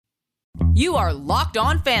You are Locked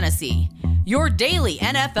On Fantasy, your daily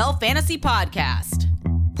NFL fantasy podcast.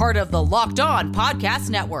 Part of the Locked On Podcast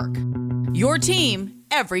Network, your team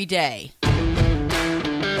every day.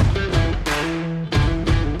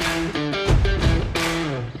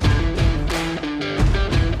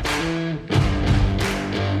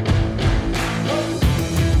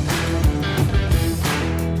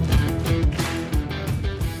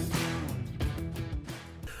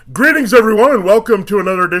 Greetings, everyone, and welcome to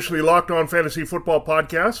another edition of the Locked On Fantasy Football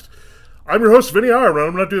Podcast. I'm your host, Vinny Iyer.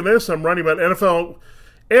 I'm not doing this. I'm writing about NFL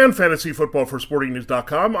and fantasy football for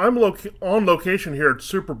SportingNews.com. I'm on location here at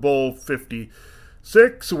Super Bowl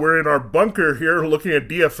 56. We're in our bunker here looking at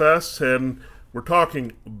DFS, and we're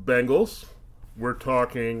talking Bengals, we're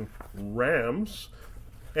talking Rams,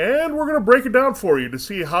 and we're going to break it down for you to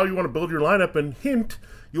see how you want to build your lineup. And hint,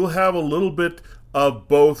 you'll have a little bit of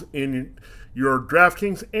both in your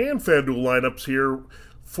DraftKings and FanDuel lineups here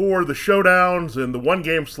for the showdowns and the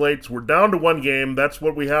one-game slates. We're down to one game. That's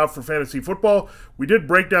what we have for fantasy football. We did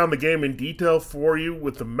break down the game in detail for you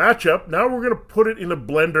with the matchup. Now we're going to put it in a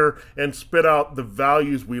blender and spit out the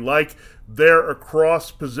values we like there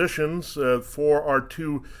across positions for our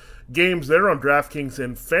two games there on DraftKings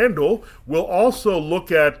and FanDuel. We'll also look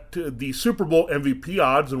at the Super Bowl MVP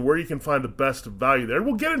odds and where you can find the best value there.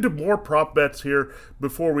 We'll get into more prop bets here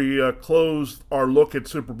before we close our look at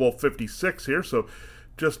Super Bowl 56 here, so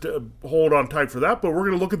just hold on tight for that. But we're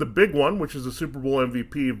going to look at the big one, which is the Super Bowl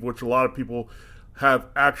MVP, which a lot of people have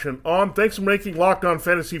action on. Thanks for making Locked On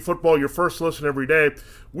Fantasy Football your first listen every day.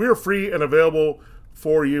 We're free and available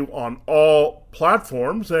for you on all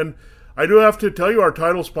platforms, and I do have to tell you our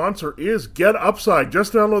title sponsor is Get Upside.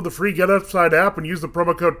 Just download the free Get Upside app and use the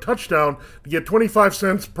promo code TOUCHDOWN to get 25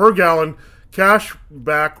 cents per gallon cash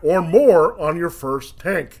back or more on your first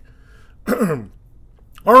tank.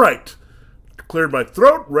 All right, cleared my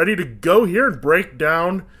throat, ready to go here and break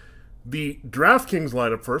down the DraftKings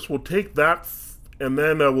lineup first. We'll take that and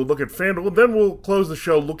then we'll look at FanDuel. And then we'll close the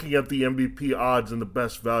show looking at the MVP odds and the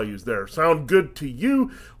best values there. Sound good to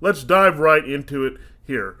you? Let's dive right into it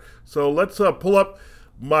here. So let's pull up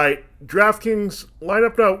my DraftKings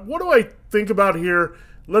lineup. Now, what do I think about here?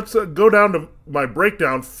 Let's go down to my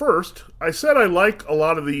breakdown first. I said I like a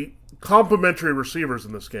lot of the complementary receivers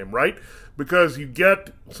in this game, right? Because you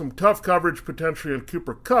get some tough coverage potentially in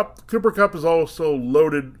Cooper Kupp. Cooper Kupp is also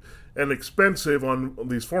loaded and expensive on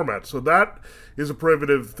these formats. So that is a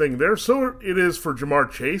prohibitive thing there. So it is for Jamar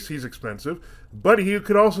Chase. He's expensive. But you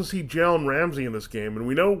could also see Jalen Ramsey in this game. And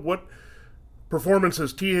we know what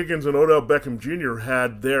performances T. Higgins and Odell Beckham Jr.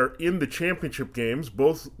 had there in the championship games,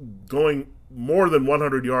 both going more than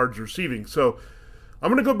 100 yards receiving. So I'm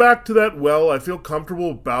going to go back to that well. I feel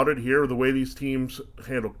comfortable about it here, the way these teams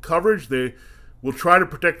handle coverage. They will try to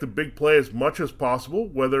protect the big play as much as possible,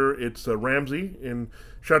 whether it's Ramsey in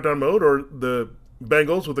shutdown mode or the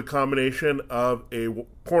Bengals with a combination of a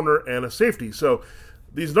corner and a safety. So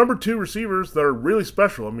these number two receivers that are really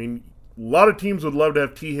special, I mean, a lot of teams would love to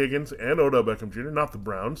have T. Higgins and Odell Beckham Jr., not the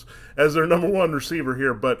Browns, as their number one receiver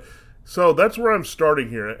here. But so that's where I'm starting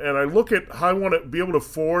here. And I look at how I want to be able to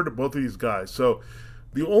afford both of these guys. So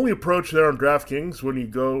the only approach there on DraftKings when you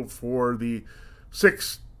go for the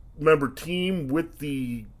 6-member team with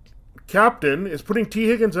the captain is putting T.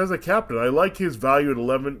 Higgins as a captain. I like his value at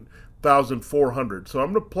 $11,400. So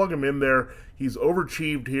I'm going to plug him in there. He's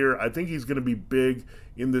overachieved here. I think he's going to be big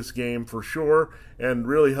in this game for sure and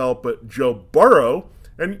really help Joe Burrow.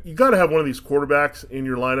 And you got to have one of these quarterbacks in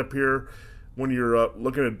your lineup here when you're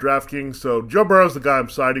looking at DraftKings. So Joe Burrow's the guy I'm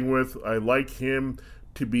siding with. I like him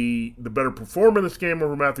to be the better performer in this game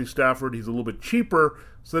over Matthew Stafford. He's a little bit cheaper,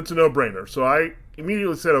 so that's a no-brainer. So I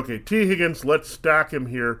immediately said, okay, T. Higgins, let's stack him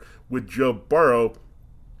here with Joe Burrow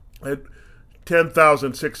at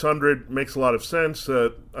 $10,600. Makes a lot of sense.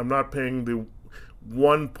 I'm not paying the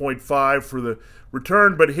 1.5 for the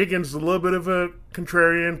return, but Higgins is a little bit of a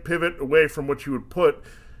contrarian pivot away from what you would put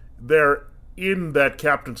there in that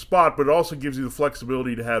captain spot, but it also gives you the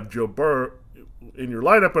flexibility to have Joe Burrow in your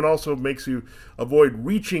lineup and also makes you avoid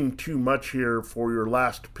reaching too much here for your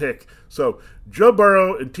last pick. So Joe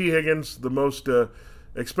Burrow and T. Higgins, the most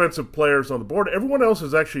expensive players on the board. Everyone else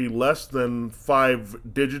is actually less than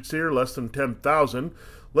 5 digits here, less than 10,000.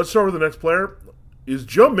 Let's start with the next player. Is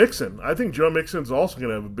Joe Mixon. I think Joe Mixon's also going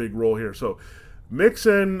to have a big role here. So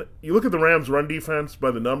Mixon, you look at the Rams' run defense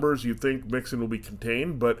by the numbers, you think Mixon will be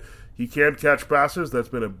contained, but he can catch passes. That's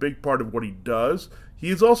been a big part of what he does.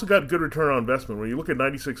 He's also got good return on investment. When you look at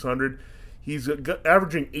 9,600, he's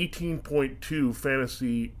averaging 18.2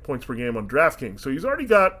 fantasy points per game on DraftKings. So he's already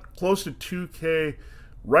got close to 2K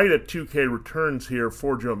right at 2K returns here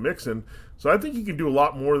for Joe Mixon. So I think he can do a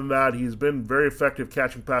lot more than that. He's been very effective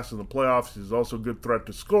catching passes in the playoffs. He's also a good threat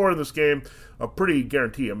to score in this game. A pretty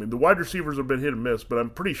guarantee. I mean, the wide receivers have been hit and miss, but I'm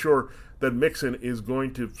pretty sure that Mixon is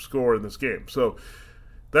going to score in this game. So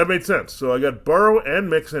that made sense. So I got Burrow and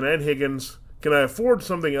Mixon and Higgins. Can I afford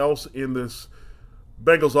something else in this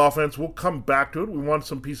Bengals offense? We'll come back to it. We want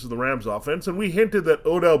some pieces of the Rams offense. And we hinted that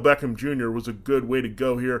Odell Beckham Jr. was a good way to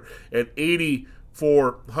go here at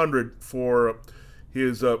 8,400 for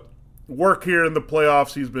his work here in the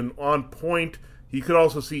playoffs. He's been on point. You could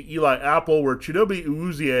also see Eli Apple, where Chidobe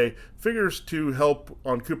Awuzie figures to help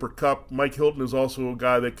on Cooper Kupp. Mike Hilton is also a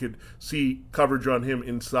guy that could see coverage on him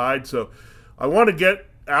inside. So I want to get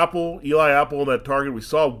Eli Apple on that target. We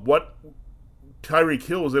saw what Tyreek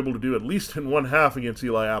Hill was able to do at least in one half against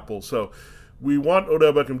Eli Apple. So we want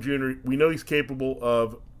Odell Beckham Jr. We know he's capable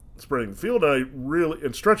of spreading the field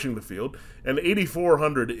and stretching the field, and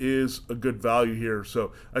 8,400 is a good value here.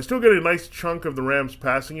 So I still get a nice chunk of the Rams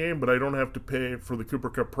passing game, but I don't have to pay for the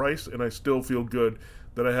Cooper Kupp price, and I still feel good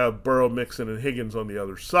that I have Burrow, Mixon, and Higgins on the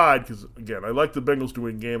other side, because again, I like the Bengals to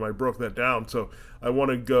win game. I broke that down, so I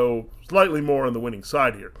want to go slightly more on the winning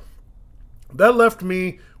side here. That left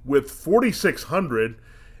me with 4,600.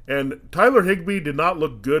 And Tyler Higbee did not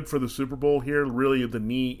look good for the Super Bowl here, really the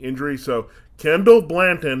knee injury. So Kendall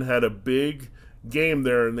Blanton had a big game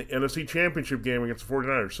there in the NFC Championship game against the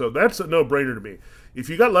 49ers. So that's a no-brainer to me. If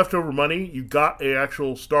you got leftover money, you got an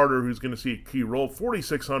actual starter who's going to see a key role.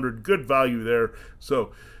 4,600, good value there.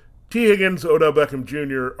 So T. Higgins, Odell Beckham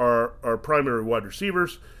Jr. are our primary wide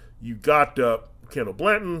receivers. You got Kendall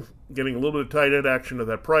Blanton getting a little bit of tight end action at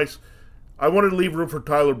that price. I wanted to leave room for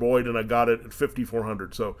Tyler Boyd, and I got it at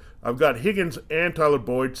 5,400. So I've got Higgins and Tyler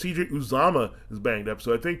Boyd. C.J. Uzomah is banged up.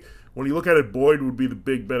 So I think when you look at it, Boyd would be the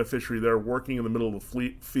big beneficiary there, working in the middle of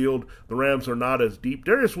the field. The Rams are not as deep.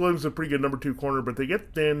 Darius Williams is a pretty good number 2 corner, but they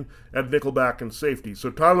get thin at nickelback and safety. So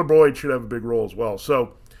Tyler Boyd should have a big role as well.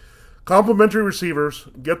 So complementary receivers,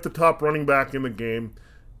 get the top running back in the game.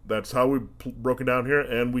 That's how we broke it down here,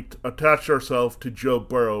 and we attached ourselves to Joe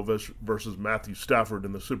Burrow versus Matthew Stafford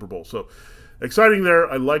in the Super Bowl. So exciting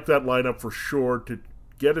there. I like that lineup for sure, to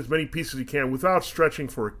get as many pieces as you can without stretching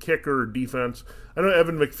for a kicker or defense. I know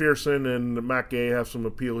Evan McPherson and Matt Gay have some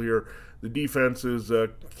appeal here. The defense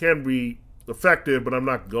can be effective, but I'm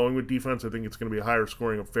not going with defense. I think it's going to be a higher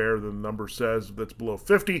scoring affair than the number says. That's below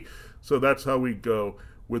 50. So that's how we go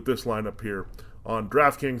with this lineup here on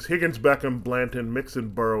DraftKings. Higgins, Beckham, Blanton, Mixon,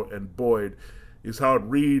 Burrow, and Boyd is how it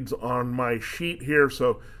reads on my sheet here.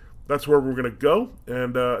 So that's where we're going to go,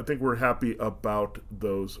 and I think we're happy about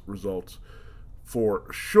those results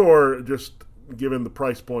for sure, just given the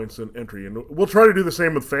price points and entry. And we'll try to do the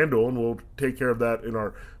same with FanDuel, and we'll take care of that in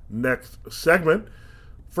our next segment.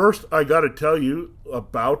 First, I got to tell you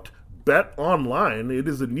about Bet Online. It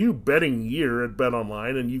is a new betting year at Bet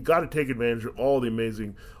Online, and you've got to take advantage of all the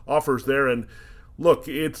amazing offers there. And look,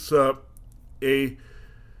 it's a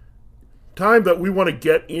time that we want to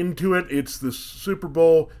get into it. It's the Super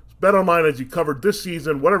Bowl. Bet Online, as you covered this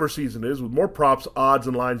season, whatever season is, with more props, odds,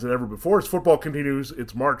 and lines than ever before. As football continues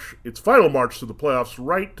its final march to the playoffs,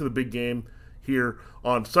 right to the big game here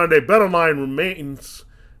on Sunday. Bet Online remains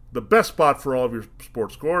the best spot for all of your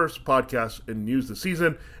sports scores, podcasts, and news this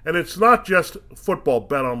season. And it's not just football.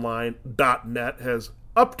 BetOnline.net has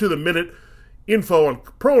up-to-the-minute info on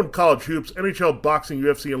pro and college hoops, NHL, boxing,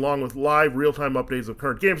 UFC, along with live real-time updates of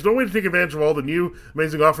current games. Don't wait to take advantage of all the new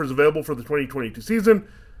amazing offers available for the 2022 season.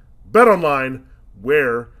 BetOnline,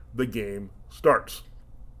 where the game starts.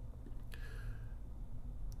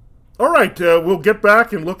 All right, we'll get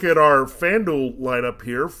back and look at our FanDuel lineup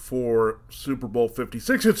here for Super Bowl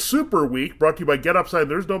 56. It's Super Week, brought to you by GetUpside.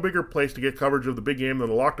 There's no bigger place to get coverage of the big game than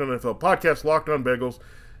the Locked On NFL podcast. Locked On Bengals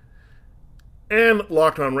and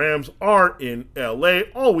Locked On Rams are in LA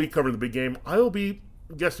all week covering the big game. I'll be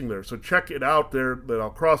guesting there, so check it out there. That I'll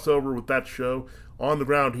cross over with that show on the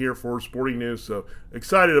ground here for Sporting News. So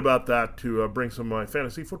excited about that, to bring some of my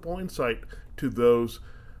fantasy football insight to those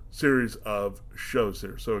series of shows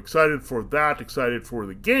here. So excited for that, excited for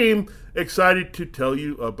the game, excited to tell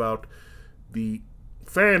you about the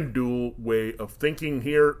FanDuel way of thinking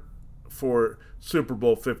here for Super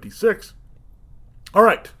Bowl 56. All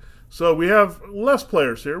right, so we have less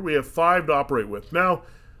players here. We have 5 to operate with. Now,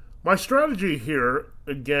 my strategy here,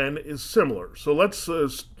 again, is similar. So let's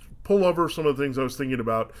pull over some of the things I was thinking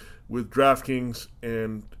about with DraftKings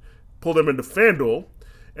and pull them into FanDuel.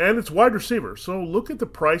 And it's wide receiver. So look at the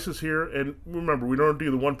prices here. And remember, we don't do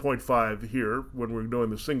the 1.5 here when we're doing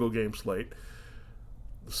the single game slate.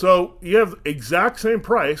 So you have exact same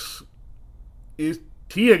price is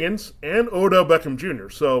T. Higgins, and Odell Beckham Jr.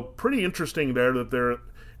 So pretty interesting there that they're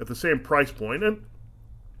at the same price point, and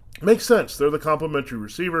makes sense. They're the complementary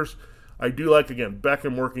receivers. I do like, again,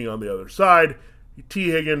 Beckham working on the other side. T.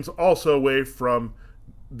 Higgins also away from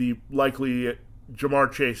the likely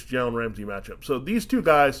Jamar Chase, Jalen Ramsey matchup. So these two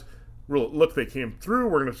guys, look, they came through.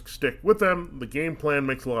 We're going to stick with them. The game plan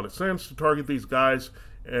makes a lot of sense to target these guys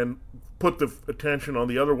and put the attention on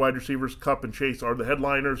the other wide receivers. Kupp and Chase are the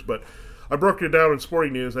headliners, but I broke it down in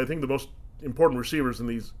Sporting News. I think the most important receivers in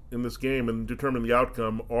this game and determine the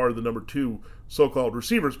outcome are the number 2 so-called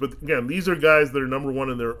receivers. But again, these are guys that are number 1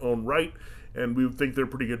 in their own right, and we think they're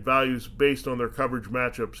pretty good values based on their coverage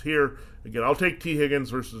matchups here. Again, I'll take T.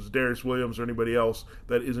 Higgins versus Darius Williams or anybody else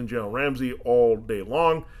that isn't Jalen Ramsey all day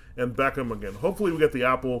long. And Beckham, again, hopefully we get the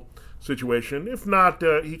Apple situation. If not,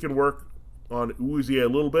 he can work on Uzi a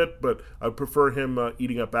little bit, but I prefer him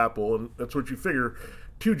eating up Apple, and that's what you figure.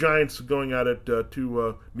 2 Giants going at it,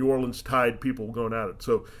 2 New Orleans Tide people going at it.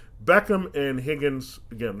 So Beckham and Higgins,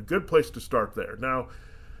 again, good place to start there. Now,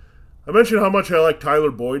 I mentioned how much I like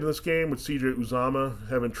Tyler Boyd in this game with CJ Uzomah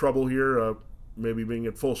having trouble here, maybe being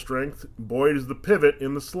at full strength. Boyd is the pivot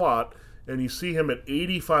in the slot, and you see him at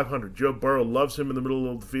 8,500. Joe Burrow loves him in the middle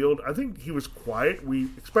of the field. I think he was quiet. We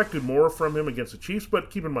expected more from him against the Chiefs,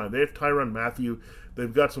 but keep in mind, they have Tyrann Mathieu.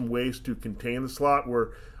 They've got some ways to contain the slot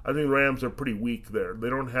where I think the Rams are pretty weak there. They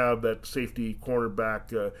don't have that safety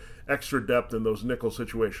cornerback extra depth in those nickel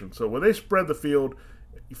situations. So when they spread the field,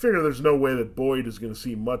 you figure there's no way that Boyd is going to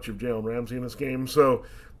see much of Jalen Ramsey in this game. So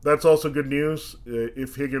that's also good news.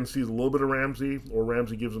 If Higgins sees a little bit of Ramsey or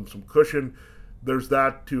Ramsey gives him some cushion, there's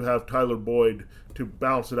that to have Tyler Boyd to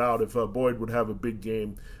balance it out if Boyd would have a big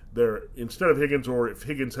game there instead of Higgins, or if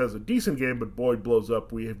Higgins has a decent game but Boyd blows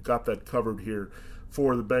up, we have got that covered here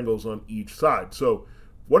for the Bengals on each side. So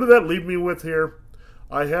what did that leave me with here?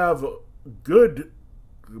 I have good,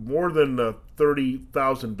 more than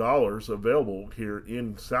 $30,000 available here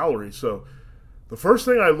in salary. So the first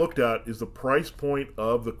thing I looked at is the price point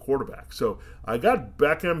of the quarterback. So I got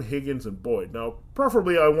Beckham, Higgins, and Boyd. Now,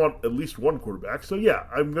 preferably I want at least one quarterback. So yeah,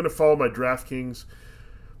 I'm going to follow my DraftKings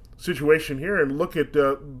situation here and look at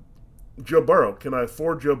Joe Burrow. Can I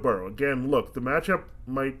afford Joe Burrow? Again, look, the matchup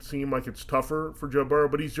might seem like it's tougher for Joe Burrow,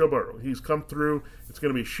 but he's Joe Burrow. He's come through. It's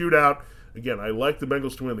going to be a shootout. Again, I like the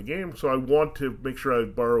Bengals to win the game, so I want to make sure I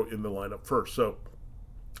have Burrow in the lineup first. So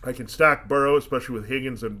I can stack Burrow, especially with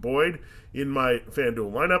Higgins and Boyd, in my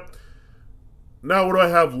FanDuel lineup. Now, what do I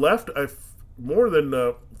have left? I've more than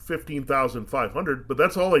 $15,500, but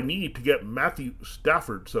that's all I need to get Matthew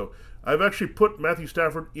Stafford. So I've actually put Matthew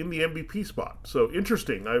Stafford in the MVP spot. So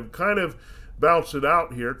interesting. I've kind of balanced it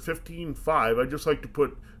out here at $15,500. I just like to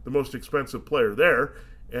put the most expensive player there.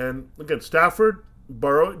 And again, Stafford,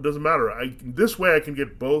 Burrow, it doesn't matter. This way I can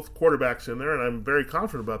get both quarterbacks in there, and I'm very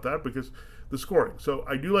confident about that because the scoring. So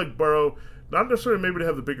I do like Burrow, not necessarily maybe to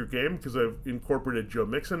have the bigger game because I've incorporated Joe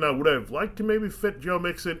Mixon. Now, would I have liked to maybe fit Joe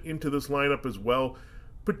Mixon into this lineup as well?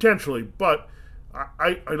 Potentially, but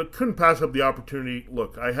I couldn't pass up the opportunity.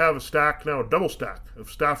 Look, I have a stack now, a double stack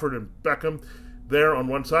of Stafford and Beckham there on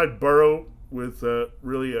one side, Burrow with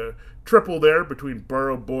really a triple there between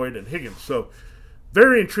Burrow, Boyd, and Higgins. So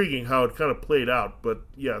very intriguing how it kind of played out. But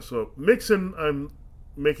yeah, so Mixon I'm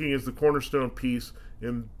making as the cornerstone piece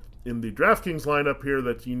in the DraftKings lineup here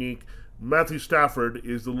that's unique. Matthew Stafford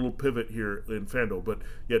is the little pivot here in FanDuel. But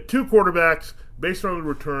yeah, 2 quarterbacks based on the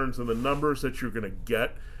returns and the numbers that you're going to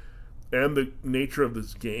get and the nature of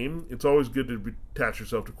this game. It's always good to attach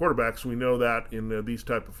yourself to quarterbacks. We know that in these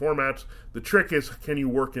type of formats. The trick is, can you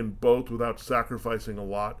work in both without sacrificing a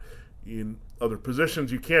lot in other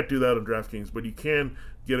positions? You can't do that on DraftKings, but you can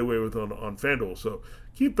get away with on FanDuel. So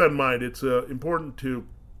keep that in mind. It's important to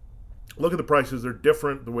look at the prices. They're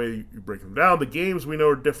different the way you break them down. The games we know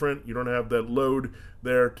are different. You don't have that load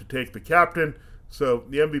there to take the captain. So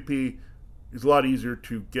the MVP is a lot easier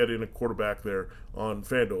to get in a quarterback there on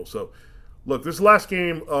FanDuel. So look, this is the last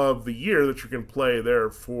game of the year that you can play there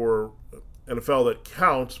for NFL that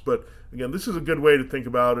counts. But again, this is a good way to think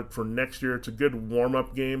about it for next year. It's a good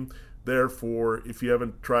warm-up game there for if you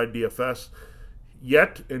haven't tried DFS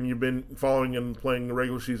yet and you've been following and playing the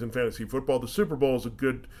regular season fantasy football. The Super Bowl is a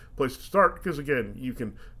good place to start because, again, you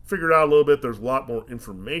can figure it out a little bit. There's a lot more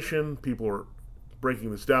information. People are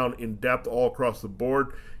breaking this down in depth all across the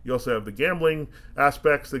board. You also have the gambling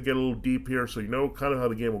aspects that get a little deep here, so you know kind of how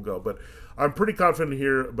the game will go. But I'm pretty confident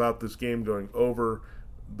here about this game going over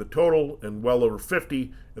the total and well over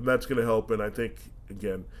 50, and that's going to help. And I think,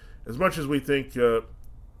 again, as much as we think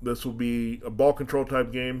this will be a ball control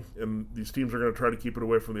type game and these teams are going to try to keep it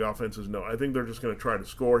away from the offenses, no, I think they're just going to try to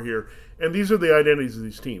score here. And these are the identities of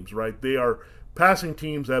these teams, right? They are passing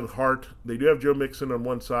teams at heart. They do have Joe Mixon on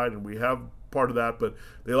one side, and we have part of that, but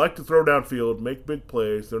they like to throw downfield, make big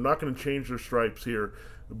plays. They're not going to change their stripes here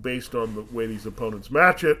based on the way these opponents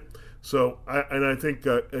match it. So, I think,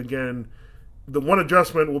 again, the one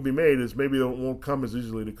adjustment will be made is maybe it won't come as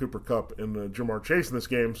easily to Cooper Kupp and Jamar Chase in this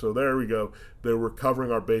game. So there we go. We're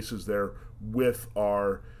covering our bases there with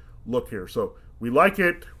our look here. So we like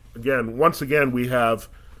it. Again, once again, we have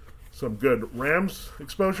some good Rams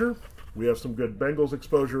exposure. We have some good Bengals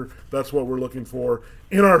exposure. That's what we're looking for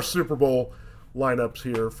in our Super Bowl lineups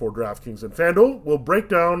here for DraftKings and FanDuel. We'll break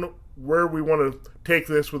down where we want to take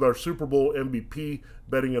this with our Super Bowl MVP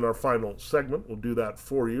betting in our final segment. We'll do that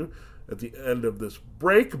for you at the end of this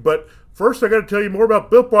break. But first, I got to tell you more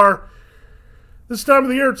about Built Bar. This time of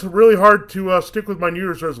the year, it's really hard to stick with my New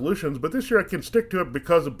Year's resolutions, but this year I can stick to it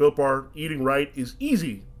because of Built Bar. Eating right is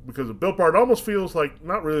easy because of Built Bar. It almost feels like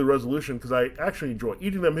not really a resolution because I actually enjoy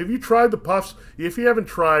eating them. Have you tried the Puffs? If you haven't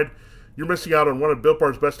tried, you're missing out on one of Built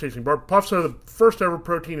Bar's best tasting bars. Puffs are the first ever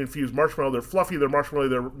protein-infused marshmallow. They're fluffy, they're marshmallow,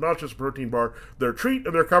 they're not just a protein bar. They're a treat,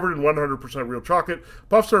 and they're covered in 100% real chocolate.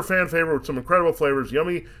 Puffs are a fan favorite with some incredible flavors.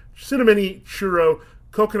 Yummy cinnamony churro,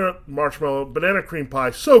 coconut marshmallow, banana cream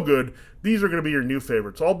pie. So good. These are going to be your new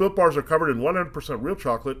favorites. All Built Bars are covered in 100% real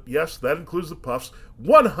chocolate. Yes, that includes the Puffs.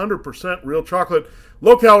 100% real chocolate.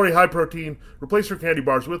 Low calorie, high protein. Replace your candy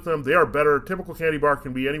bars with them. They are better. A typical candy bar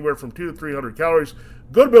can be anywhere from 200 to 300 calories.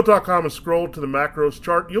 Go to Built.com and scroll to the macros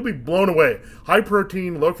chart. You'll be blown away. High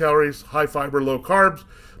protein, low calories, high fiber, low carbs.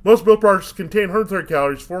 Most Built Bars contain 130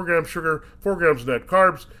 calories, 4 grams sugar, 4 grams net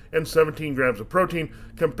carbs, and 17 grams of protein.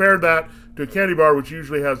 Compare that to a candy bar, which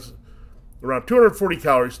usually has around 240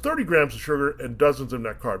 calories, 30 grams of sugar, and dozens of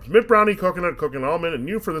net carbs. Mint brownie, coconut almond, and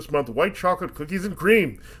new for this month, white chocolate cookies and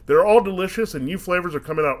cream. They're all delicious, and new flavors are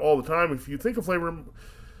coming out all the time. If you think a flavor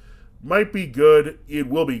might be good, it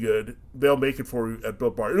will be good. They'll make it for you at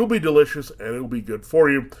Built Bar. It'll be delicious, and it'll be good for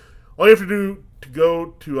you. All you have to do to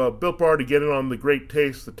go to Built Bar to get in on the great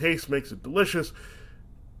taste. The taste makes it delicious,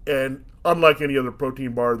 and unlike any other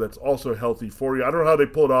protein bar, that's also healthy for you. I don't know how they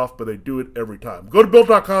pull it off, but they do it every time. Go to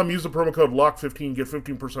Built.com, use the promo code LOCK15, get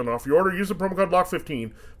 15% off your order. Use the promo code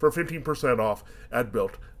LOCK15 for 15% off at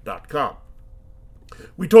Built.com.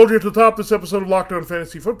 We told you at the top, this episode of Locked On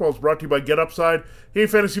Fantasy Football is brought to you by GetUpside. Hey,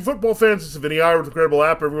 fantasy football fans, it's Vinny Iyer with the incredible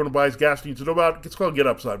app everyone who buys gas needs to know about. It's called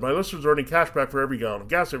GetUpside. My listeners are earning cash back for every gallon of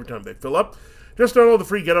gas every time they fill up. Just download the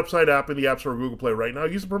free GetUpside app in the App Store or Google Play right now.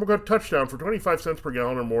 Use the promo code TOUCHDOWN for 25 cents per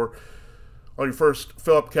gallon or more on your first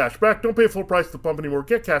fill-up cash back. Don't pay full price at the pump anymore.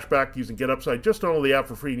 Get cash back using GetUpside. Just download the app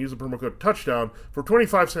for free and use the promo code TOUCHDOWN for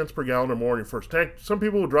 25 cents per gallon or more on your first tank. Some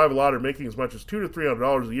people who drive a lot are making as much as $200 to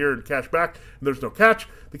 $300 a year in cash back, and there's no catch.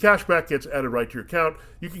 The cash back gets added right to your account.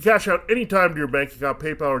 You can cash out anytime to your bank account,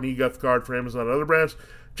 PayPal, or an eGift card for Amazon and other brands.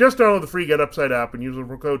 Just download the free GetUpside app and use the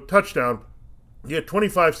promo code TOUCHDOWN. You get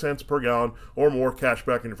 25 cents per gallon or more cash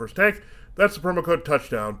back in your first tank. That's the promo code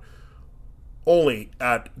TOUCHDOWN, only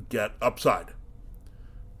at GetUpside.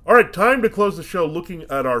 All right, time to close the show looking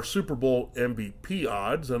at our Super Bowl MVP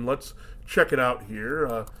odds, and let's check it out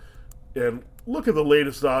here and look at the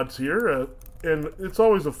latest odds here. And it's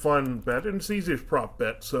always a fun bet, and it's the easiest prop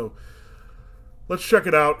bet, so let's check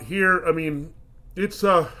it out here. I mean, it's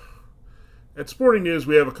at Sporting News,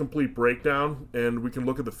 we have a complete breakdown, and we can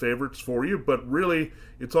look at the favorites for you, but really,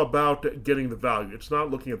 it's all about getting the value. It's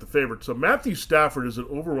not looking at the favorites. So Matthew Stafford is an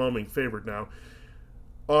overwhelming favorite now.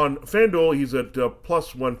 On FanDuel, he's at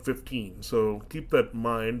plus 115, so keep that in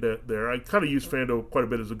mind there. I kind of use FanDuel quite a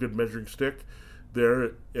bit as a good measuring stick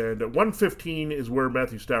there, and at 115 is where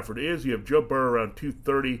Matthew Stafford is. You have Joe Burrow around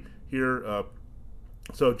 230 here.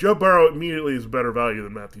 So Joe Burrow immediately is a better value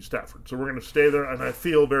than Matthew Stafford. So we're going to stay there, and I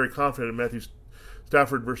feel very confident in Matthew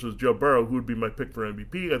Stafford versus Joe Burrow, who would be my pick for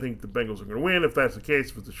MVP. I think the Bengals are going to win. If that's the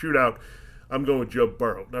case, if it's a shootout, I'm going with Joe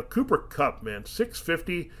Burrow. Now, Cooper Kupp, man,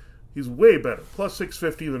 650. He's way better, plus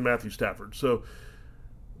 650 than Matthew Stafford. So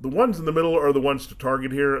the ones in the middle are the ones to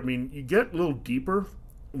target here. I mean, you get a little deeper,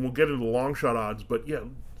 and we'll get into the long shot odds. But, yeah,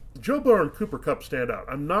 Joe Burrow and Cooper Kupp stand out.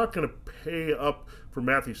 I'm not going to pay up for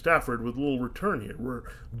Matthew Stafford with a little return here. Where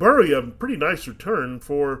Burrow, you have a pretty nice return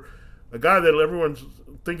for a guy that everyone's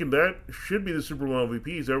thinking that should be the Super Bowl MVP.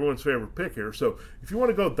 He's everyone's favorite pick here. So if you want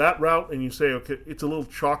to go that route and you say, okay, it's a little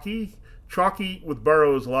chalky with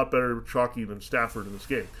Burrow is a lot better chalky than Stafford in this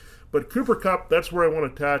game. But Cooper Kupp, that's where I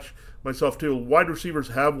want to attach myself to. Wide receivers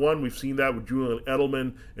have won. We've seen that with Julian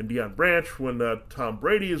Edelman and Deion Branch when Tom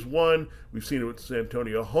Brady has won. We've seen it with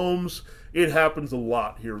Santonio Holmes. It happens a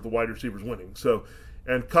lot here with the wide receivers winning. So,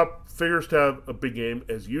 and Kupp figures to have a big game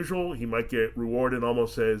as usual. He might get rewarded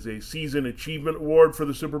almost as a season achievement award for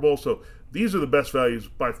the Super Bowl. So these are the best values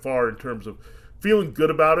by far in terms of feeling good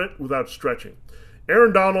about it without stretching.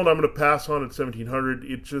 Aaron Donald, I'm going to pass on at 1,700.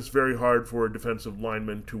 It's just very hard for a defensive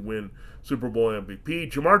lineman to win Super Bowl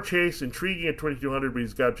MVP. Jamar Chase, intriguing at 2,200, but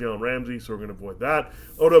he's got Jalen Ramsey, so we're going to avoid that.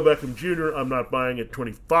 Odell Beckham Jr., I'm not buying at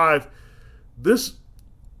 25. This,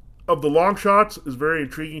 of the long shots, is very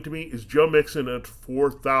intriguing to me, is Joe Mixon at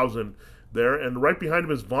 4,000 there, and right behind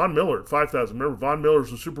him is Von Miller at 5,000. Remember, Von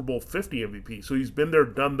Miller's a Super Bowl 50 MVP, so he's been there,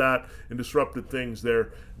 done that, and disrupted things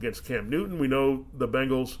there against Cam Newton. We know the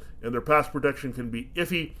Bengals and their pass protection can be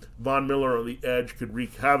iffy. Von Miller on the edge could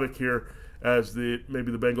wreak havoc here as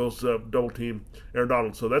maybe the Bengals double team Aaron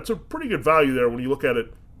Donald. So that's a pretty good value there when you look at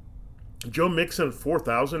it. Joe Mixon at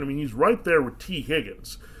 4,000. I mean, he's right there with T.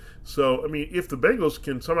 Higgins. So, I mean, if the Bengals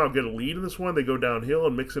can somehow get a lead in this one, they go downhill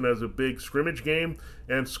and Mixon has a big scrimmage game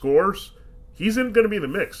and scores, he's going to be in the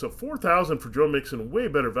mix. So 4,000 for Joe Mixon, way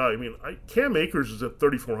better value. I mean, Cam Akers is at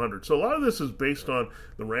 3,400. So a lot of this is based on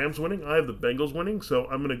the Rams winning. I have the Bengals winning, so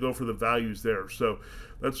I'm going to go for the values there. So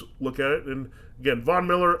let's look at it. And again, Von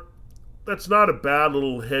Miller, that's not a bad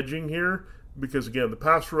little hedging here because, again, the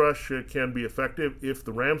pass rush can be effective if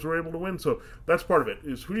the Rams were able to win. So that's part of it,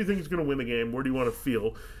 is who do you think is going to win the game? Where do you want to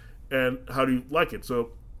feel? And how do you like it?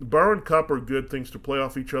 So Burrow and Kupp are good things to play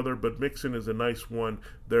off each other, but Mixon is a nice one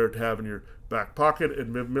there to have in your back pocket.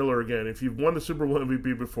 And Miller, again, if you've won the Super Bowl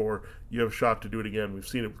MVP before, you have a shot to do it again. We've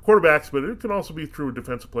seen it with quarterbacks, but it can also be through with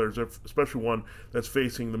defensive players, especially one that's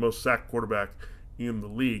facing the most sacked quarterback in the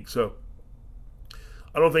league. So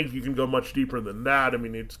I don't think you can go much deeper than that. I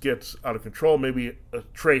mean, it gets out of control. Maybe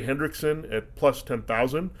Trey Hendrickson at plus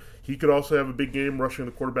 10,000. He could also have a big game rushing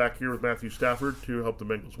the quarterback here with Matthew Stafford to help the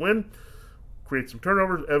Bengals win. Create some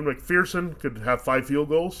turnovers. Evan McPherson could have 5 field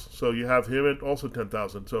goals, so you have him at also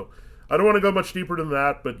 10,000. So I don't want to go much deeper than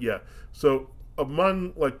that, but yeah. So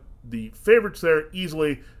among like the favorites there,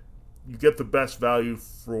 easily you get the best value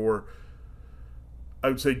for, I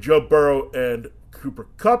would say, Joe Burrow and Cooper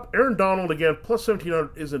Kupp. Aaron Donald, again, plus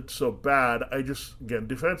 1,700 isn't so bad. Again,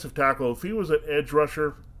 defensive tackle. If he was an edge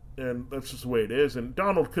rusher, and that's just the way it is, and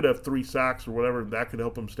Donald could have 3 sacks or whatever, and that could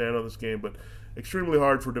help him stand on this game, but extremely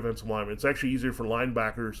hard for defensive linemen. It's actually easier for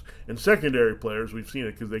linebackers and secondary players. We've seen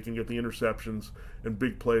it because they can get the interceptions and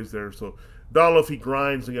big plays there. So Donald, if he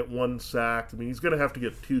grinds and get 1 sack, I mean, he's going to have to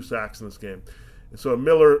get 2 sacks in this game. And so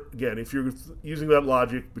Miller, again, if you're using that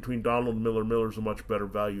logic between Donald and Miller, Miller's a much better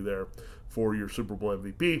value there for your Super Bowl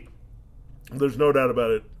MVP. There's no doubt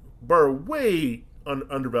about it. Burrow, way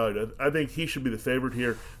undervalued. I think he should be the favorite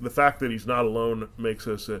here. And the fact that he's not alone makes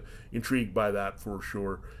us intrigued by that for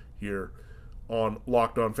sure here on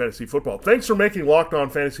Locked On Fantasy Football. Thanks for making Locked On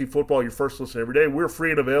Fantasy Football your first listen every day. We're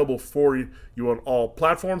free and available for you on all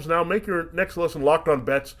platforms. Now make your next listen Locked On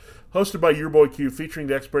Bets, hosted by your boy Q, featuring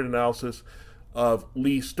the expert analysis of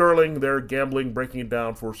Lee Sterling. They're gambling, breaking it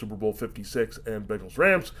down for Super Bowl 56 and Bengals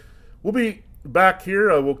Rams. We'll be back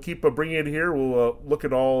here. We'll keep bringing it here. We'll look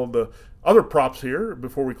at all the other props here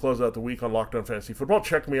before we close out the week on Locked On Fantasy Football.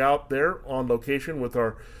 Check me out there on location with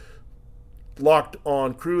our Locked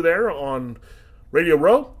On crew there on Radio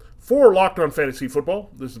Row. For Locked On Fantasy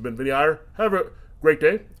Football, this has been Vinny Iyer. Have a great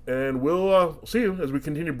day, and we'll see you as we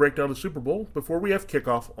continue to break down the Super Bowl before we have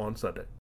kickoff on Sunday.